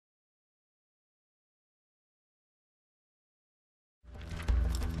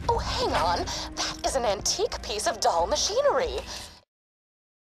hang on. That is an antique piece of dull machinery.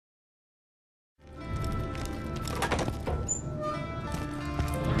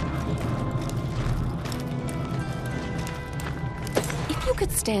 If you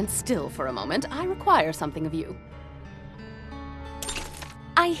could stand still for a moment, I require something of you.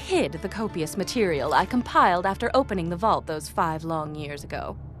 I hid the copious material I compiled after opening the vault those 5 long years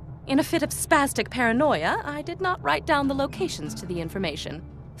ago. In a fit of spastic paranoia, I did not write down the locations to the information.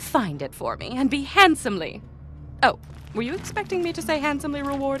 Find it for me and be handsomely... Oh, were you expecting me to say handsomely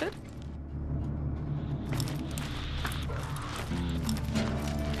rewarded?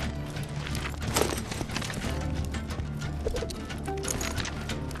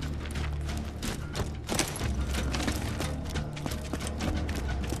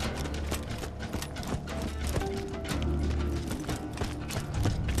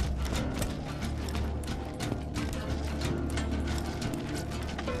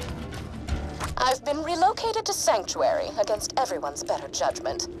 I've been relocated to Sanctuary against everyone's better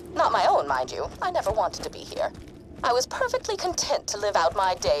judgment. Not my own, mind you. I never wanted to be here. I was perfectly content to live out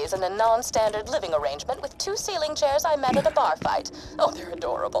my days in a non-standard living arrangement with 2 ceiling chairs I met at a bar fight. Oh, they're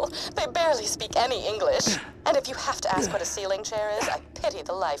adorable. They barely speak any English. And if you have to ask what a ceiling chair is, I pity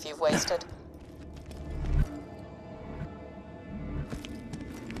the life you've wasted.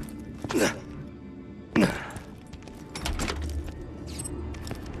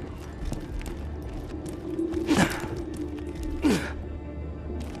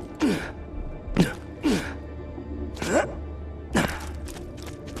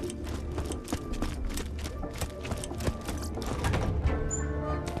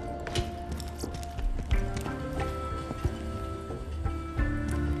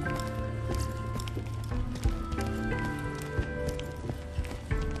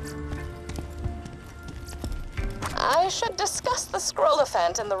 I should discuss the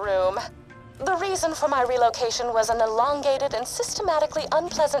scroll-ophant in the room. The reason for my relocation was an elongated and systematically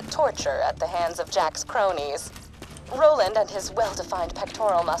unpleasant torture at the hands of Jack's cronies. Roland and his well-defined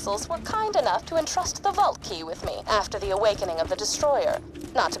pectoral muscles were kind enough to entrust the vault key with me after the awakening of the Destroyer,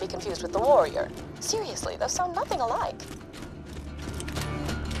 not to be confused with the Warrior. Seriously, those sound nothing alike.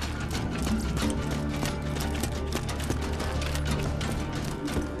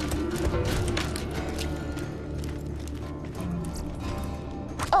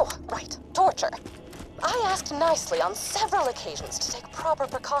 Oh, right. Torture. I asked nicely on several occasions to take proper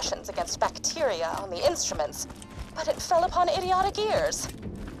precautions against bacteria on the instruments, but it fell upon idiotic ears.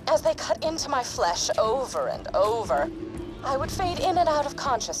 As they cut into my flesh over and over, I would fade in and out of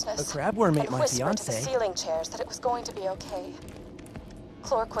consciousness. A crab worm ate and my whisper to the fiancé. ceiling chairs that it was going to be okay.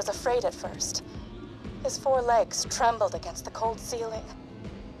 Clork was afraid at first. His 4 legs trembled against the cold ceiling.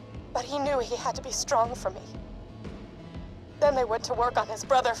 But he knew he had to be strong for me. Then they went to work on his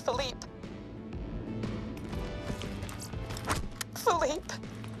brother, Philippe. Philippe.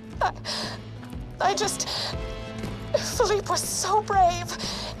 Philippe was so brave.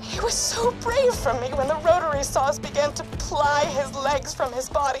 He was so brave for me when the rotary saws began to ply his legs from his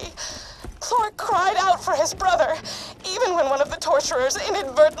body. Clork cried out for his brother, even when one of the torturers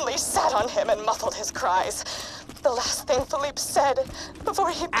inadvertently sat on him and muffled his cries. The last thing Philippe said before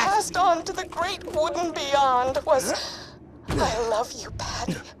he passed on to the great wooden beyond was, "I love you,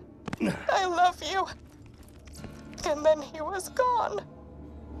 Patty. I love you." And then he was gone.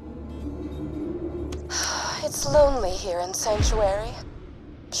 It's lonely here in Sanctuary.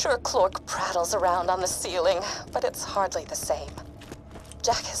 Sure, Clork prattles around on the ceiling, but it's hardly the same.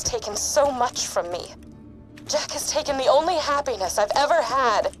 Jack has taken so much from me. Jack has taken the only happiness I've ever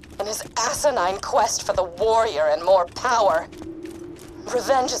had in his asinine quest for the warrior and more power.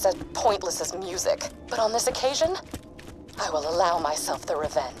 Revenge is as pointless as music, but on this occasion, I will allow myself the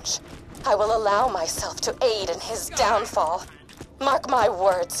revenge. I will allow myself to aid in his downfall. Mark my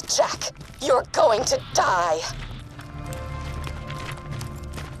words, Jack. You're going to die.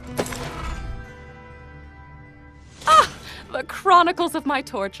 Ah! The chronicles of my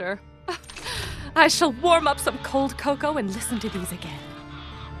torture. I shall warm up some cold cocoa and listen to these again.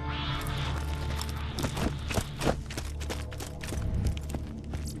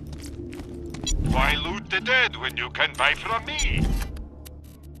 Why loot the dead when you can buy from me?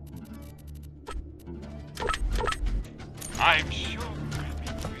 I'm sure.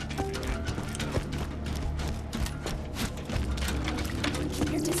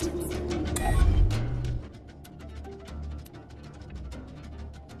 Keep your distance.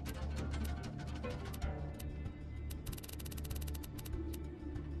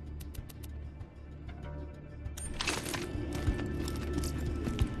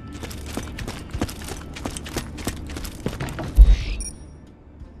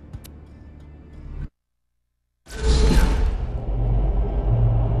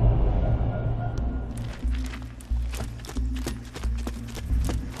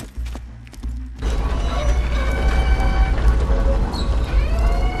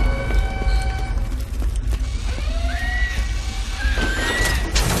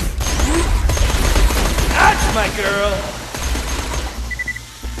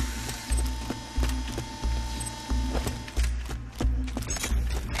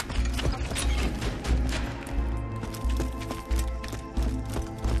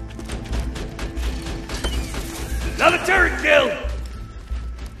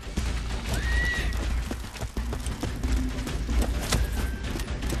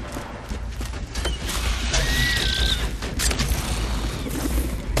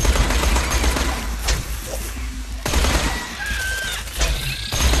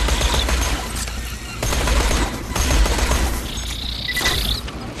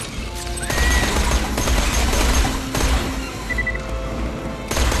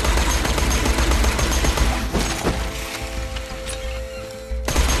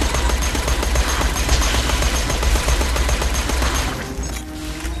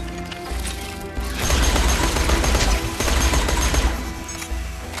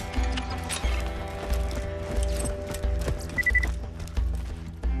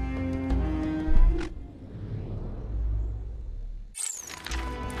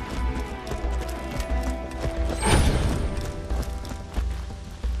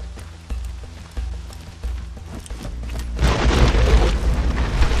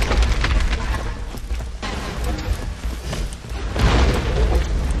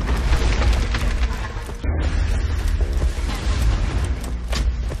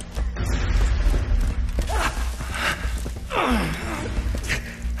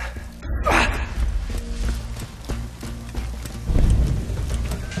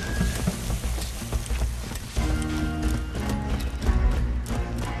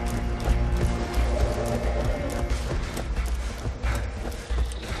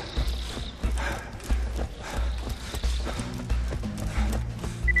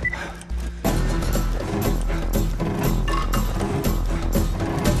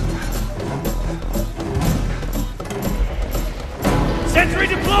 Sentry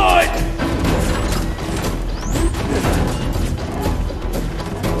deployed!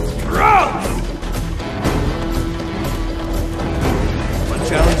 Gross! One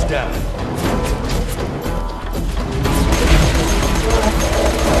challenge down.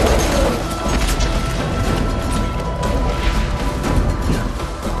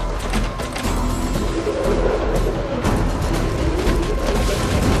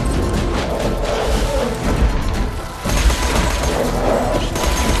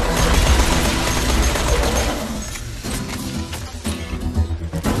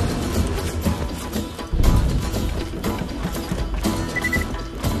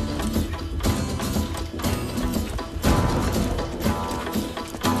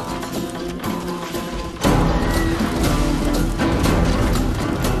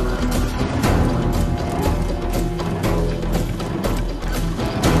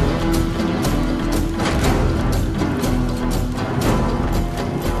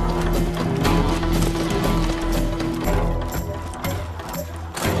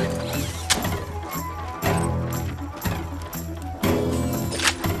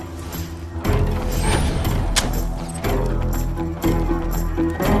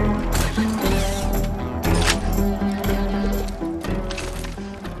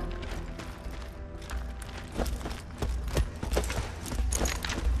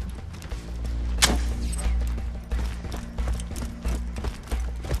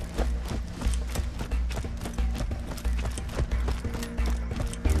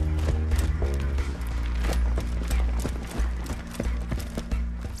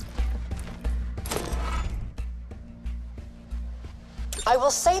 I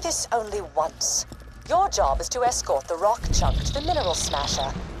will say this only once. Your job is to escort the rock chunk to the mineral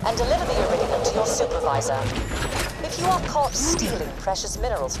smasher and deliver the iridium to your supervisor. If you are caught stealing precious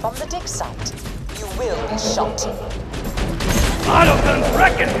minerals from the dig site, you will be shot. Autogun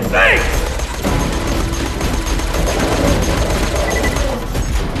frickin' face!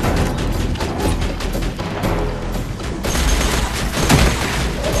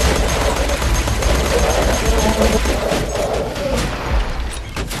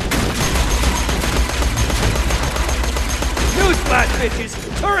 Newsflash, bitches!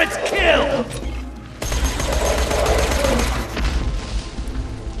 Turrets kill!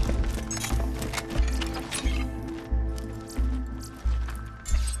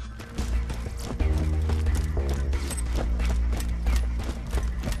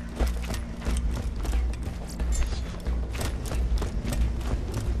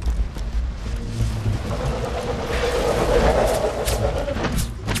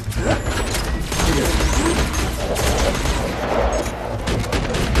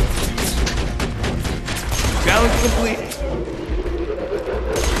 Challenge complete.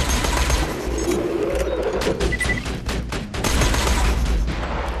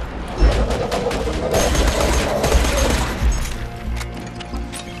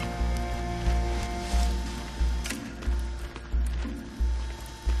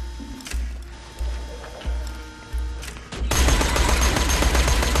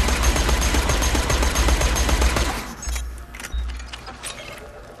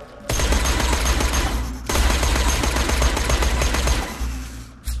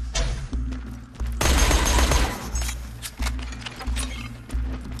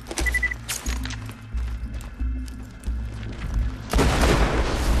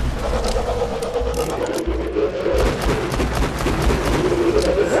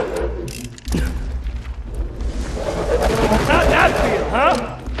 How'd that feel,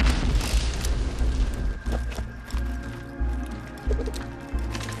 huh?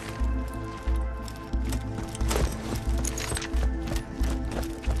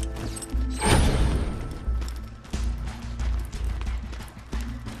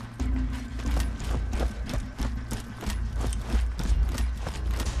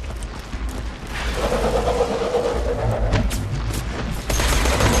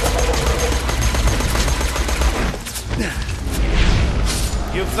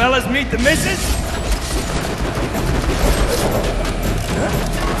 You fellas meet the missus?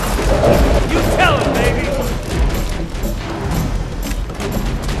 You tell him, baby!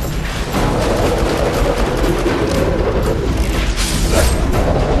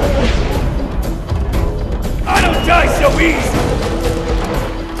 I don't die so easy!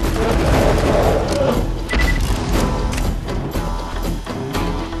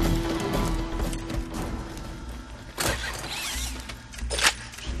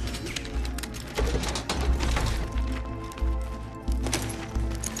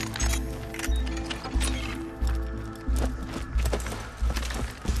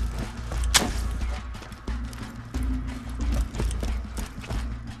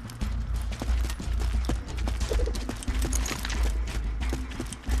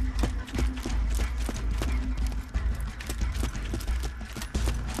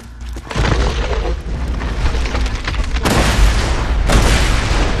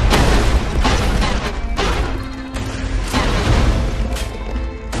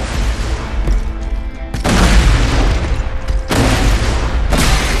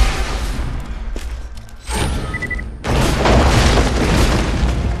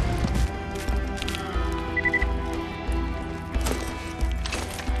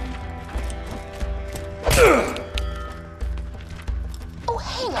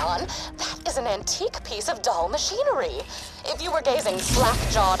 piece of dull machinery. If you were gazing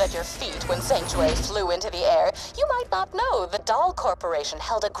slack-jawed at your feet when Sanctuary flew into the air, you might not know the Dahl Corporation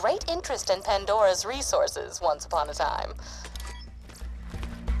held a great interest in Pandora's resources once upon a time.